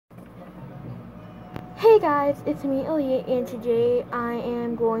Hey guys, it's me Aaliyah, and today I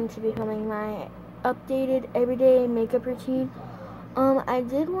am going to be filming my updated everyday makeup routine. I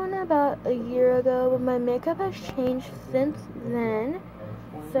did one about a year ago, but my makeup has changed since then.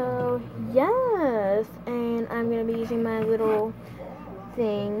 So yes, and I'm gonna be using my little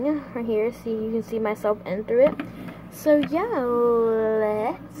thing right here. See, you can see myself enter it. So yeah,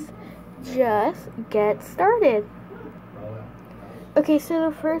 let's just get started. Okay, so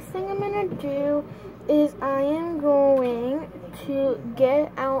the first thing I'm gonna do is I am going to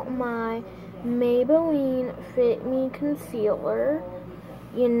get out my Maybelline Fit Me concealer,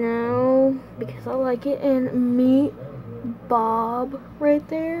 you know, because I like it, and Meet Bob right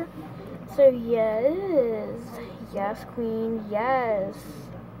there. So yes queen, yes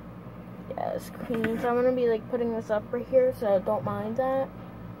queen. So I'm gonna be like putting this up right here, so don't mind that.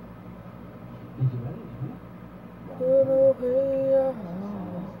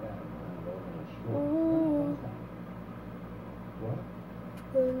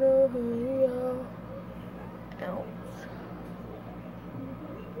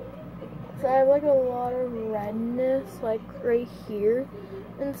 So I have like a lot of redness like right here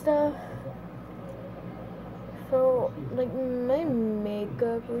and stuff. So like my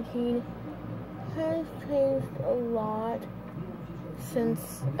makeup routine has changed a lot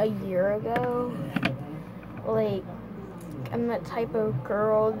since a year ago. Like, I'm that type of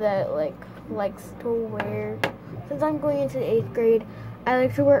girl that like likes to wear, since I'm going into the 8th grade, I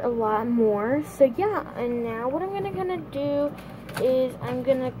like to wear a lot more. So yeah, and now what I'm gonna do is I'm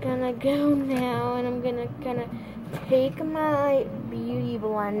gonna go now, and I'm gonna take my beauty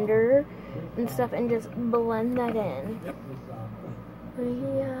blender and stuff and just blend that in.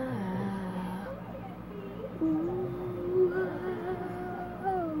 Yeah.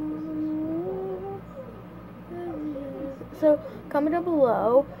 So comment down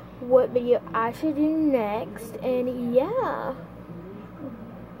below what video I should do next, and yeah.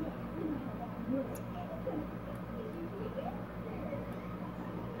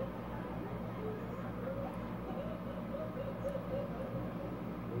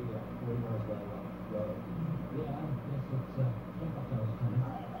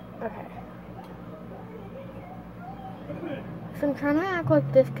 Okay. So I'm trying to act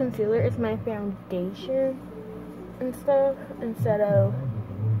like this concealer is my foundation and stuff instead of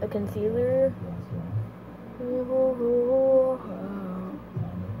a concealer. Ooh.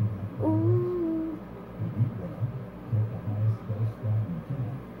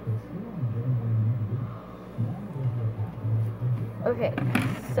 Okay,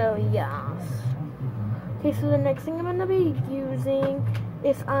 so yes. Okay, so the next thing I'm going to be using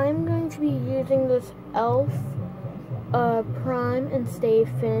is I'm going to be using this e.l.f. Prime and Stay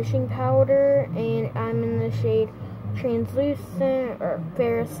Finishing Powder, and I'm in the shade Translucent or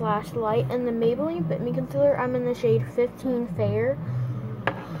Fair / Light, and the Maybelline Fit Me Concealer, I'm in the shade 15 Fair.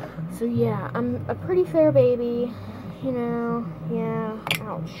 So yeah, I'm a pretty fair baby, you know, yeah,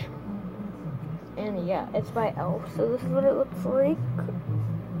 ouch. And yeah, it's by e.l.f. So this is what it looks like.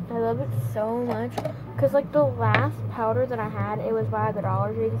 I love it so much, because like the last powder that I had, it was by the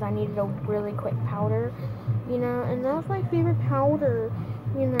Dollar Tree because I needed a really quick powder, you know, and that was my favorite powder,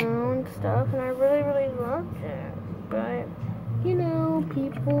 you know, and stuff, and I really loved it. But you know,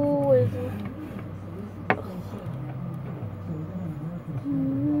 people with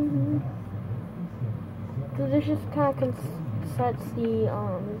so this just kind of sets the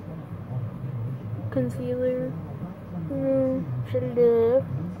concealer, should live.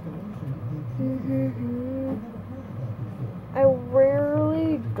 I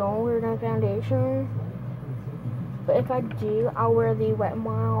rarely don't wear no foundation, but if I do, I'll wear the Wet n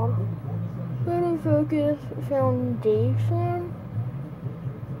Wild Photo Focus foundation,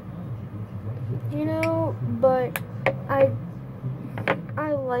 you know, but I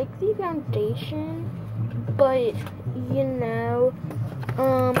like the foundation, but you know,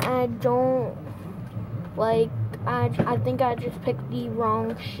 I don't like, I think I just picked the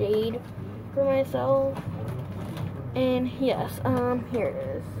wrong shade for myself. And yes, here it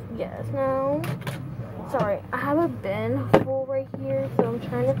is. Yes, now, sorry, I have a bin full right here, so I'm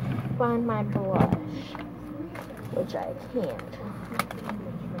trying to find my blush, which I can't.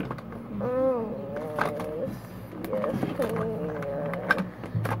 Oh, yes, queen.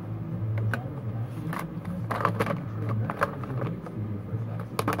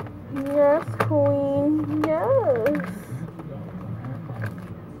 Yes, queen, yes.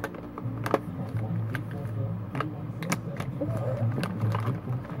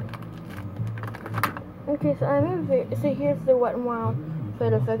 Okay, so here's the Wet n Wild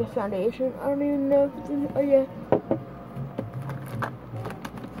Photo Focus foundation. I don't even know if it's in, oh yeah.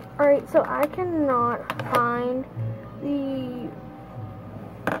 Alright, so I cannot find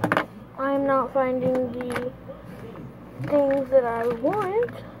I'm not finding the things that I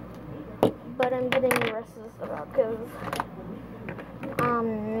want, but I'm getting the rest of the stuff out because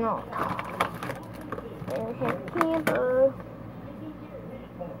I'm not. I have camper.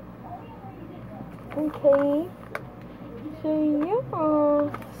 Okay.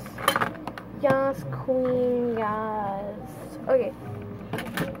 So yes, queen, guys. Okay.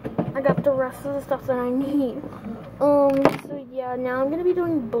 I got the rest of the stuff that I need. So yeah, now I'm gonna be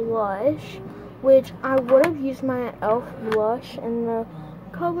doing blush, which I would have used my e.l.f. blush in the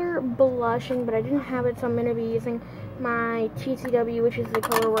color blushing, but I didn't have it, so I'm gonna be using my TCW, which is the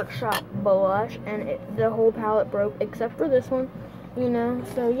Color Workshop blush, and the whole palette broke except for this one, you know.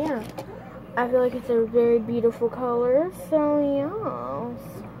 So yeah, I feel like it's a very beautiful color. So yeah.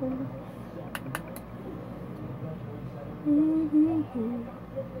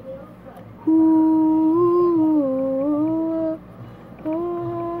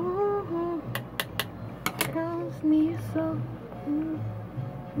 Tells me so.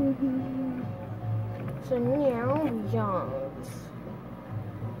 So now, yes.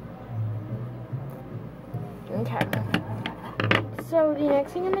 Okay. So the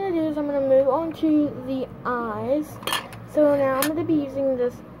next thing I'm gonna do is I'm gonna move on to the eyes. So now I'm gonna be using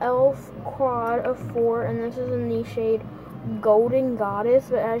this e.l.f. quad of 4, and this is in the shade Golden Goddess.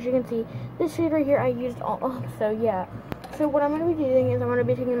 But as you can see, this shade right here I used all up. So yeah. So what I'm going to be doing is I'm going to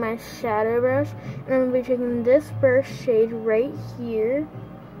be taking my shadow brush, and I'm going to be taking this first shade right here.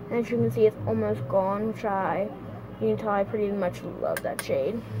 And as you can see, it's almost gone, which you can tell I pretty much love that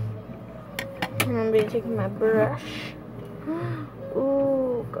shade. And I'm going to be taking my brush.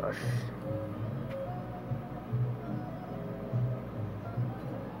 Oh gosh.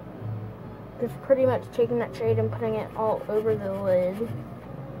 Just pretty much taking that shade and putting it all over the lid.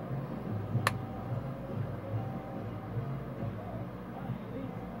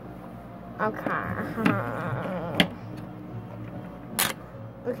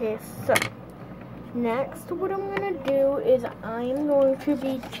 Okay, so next what I'm going to do is I'm going to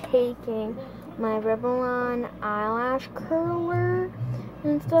be taking my Revlon eyelash curler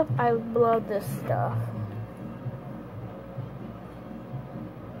and stuff. I love this stuff.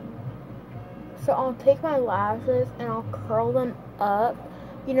 So I'll take my lashes and I'll curl them up.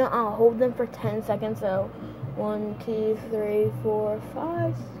 You know, I'll hold them for 10 seconds. So 1, 2, 3, 4,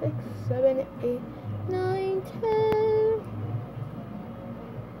 5, 6, 7, 8, 9, 10.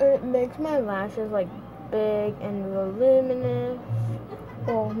 And it makes my lashes like big and voluminous.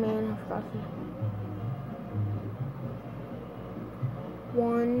 Oh man, I forgot to.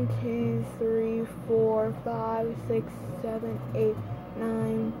 1, 2, 3, 4, 5, 6, 7, 8,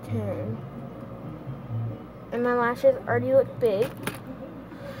 9, 10. And my lashes already look big.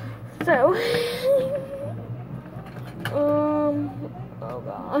 So, oh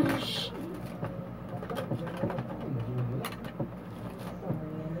gosh.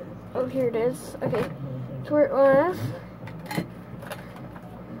 Oh, here it is. Okay, so where it was.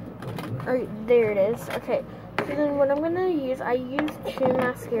 Alright, there it is. Okay, so then what I'm gonna use, I use 2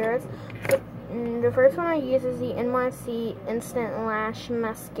 mascaras. So, the first one I use is the NYC Instant Lash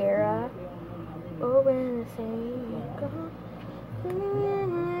Mascara. Oh, when I say God.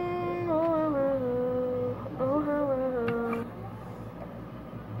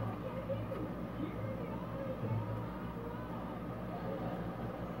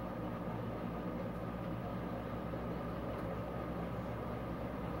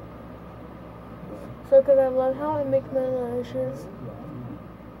 So, because I love how it makes my lashes.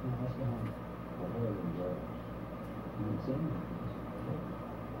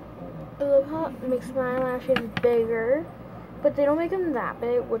 I love how it makes my lashes bigger, but they don't make them that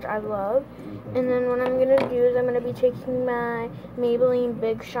big, which I love. And then what I'm going to do is I'm going to be taking my Maybelline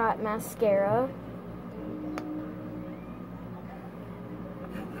Big Shot Mascara.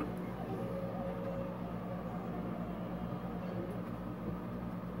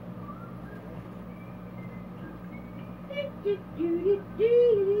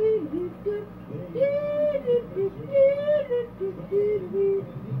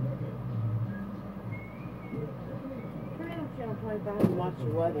 I'll play back and watch the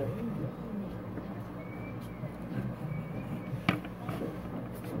weather.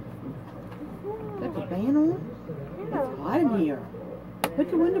 Got the fan on? Yeah. It's hot in here. Put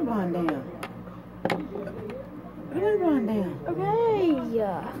the window blind down. Put the window blind down. Okay.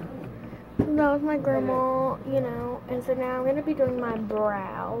 So that was my grandma, you know, and so now I'm going to be doing my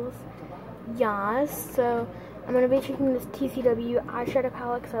brows. Yes, so I'm going to be taking this TCW eyeshadow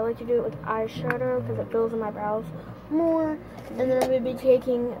palette because I like to do it with eyeshadow because it fills in my brows more. And then I'm going to be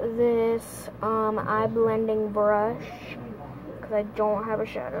taking this eye blending brush, because I don't have a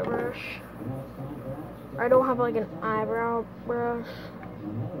shadow brush. I don't have like an eyebrow brush.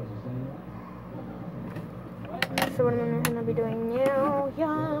 So what I'm going to be doing now,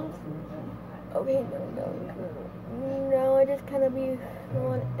 yeah. Okay, no. Now I just kind of be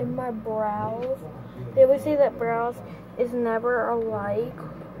filling in my brows. They always say that brows is never alike.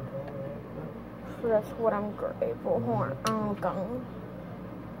 So that's what I'm grateful for. Oh, God.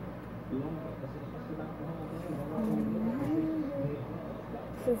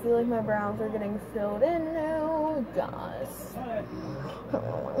 So I feel like my brows are getting filled in now. Yes.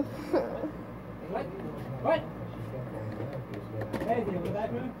 What? Hey, did you get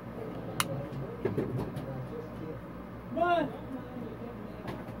that one? Come on.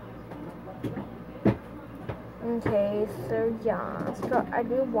 Okay, so yeah. So I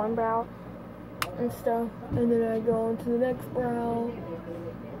do one brow and stuff, and then I go on to the next brow.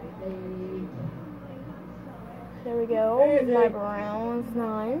 There we go. My brow is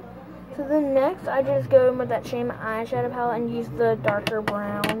done. So then next, I just go in with that same eyeshadow palette and use the darker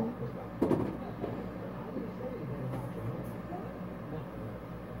brown.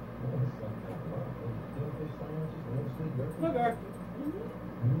 Yes.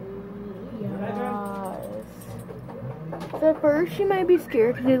 So at first, you might be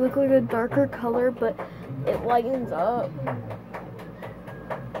scared because they look like a darker color, but it lightens up.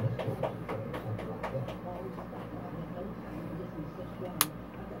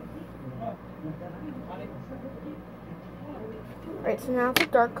 Alright, so now it's a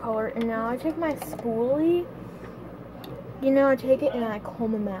dark color, and now I take my spoolie, I take it and I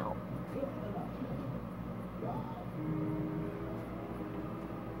comb them out.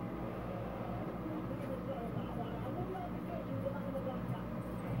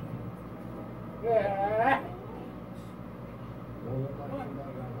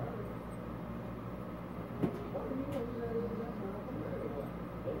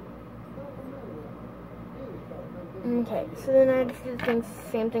 Okay, so then I just do the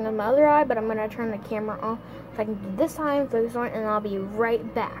same thing on my other eye, but I'm going to turn the camera off so I can do this eye and focus on it, and I'll be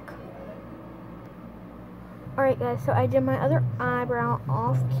right back. Alright guys, so I did my other eyebrow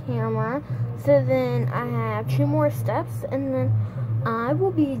off camera, so then I have 2 more steps, and then I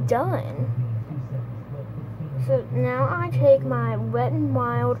will be done. So now I take my Wet n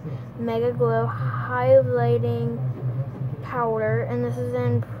Wild Mega Glow Highlighting Powder, and this is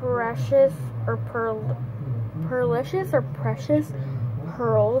in Precious or Pearlicious or Precious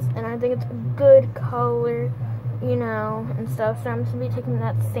Pearls, and I think it's a good color, and stuff. So I'm just going to be taking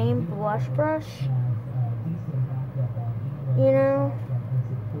that same blush brush, and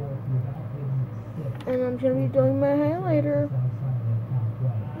I'm going to be doing my highlighter.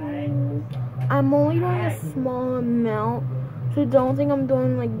 I'm only doing a small amount, so don't think I'm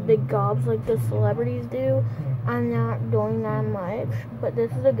doing like big gobs like the celebrities do. I'm not doing that much, but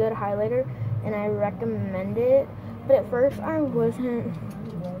this is a good highlighter and I recommend it. But at first I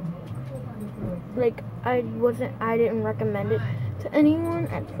didn't recommend it to anyone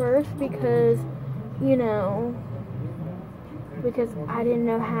at first because because I didn't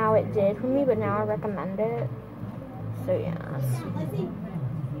know how it did for me, but now I recommend it. So yes.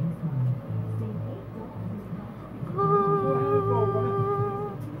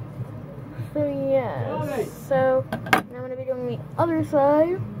 So yes. So now I'm gonna be doing the other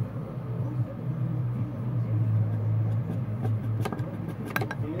side.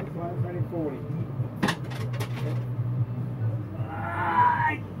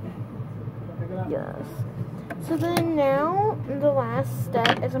 Yes. So then now the last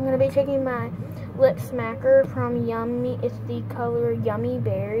step is I'm going to be taking my lip smacker from Yummy. It's the color Yummy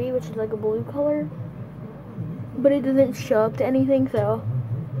Berry, which is like a blue color, but it doesn't show up to anything, so.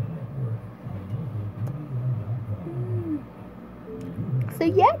 So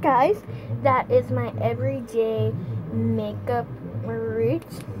yeah guys, that is my everyday makeup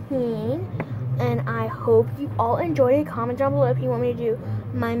routine. And I hope you all enjoyed it. Comment down below if you want me to do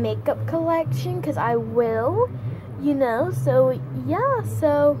my makeup collection, because I will, so yeah,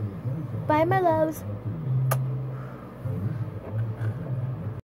 so bye my loves.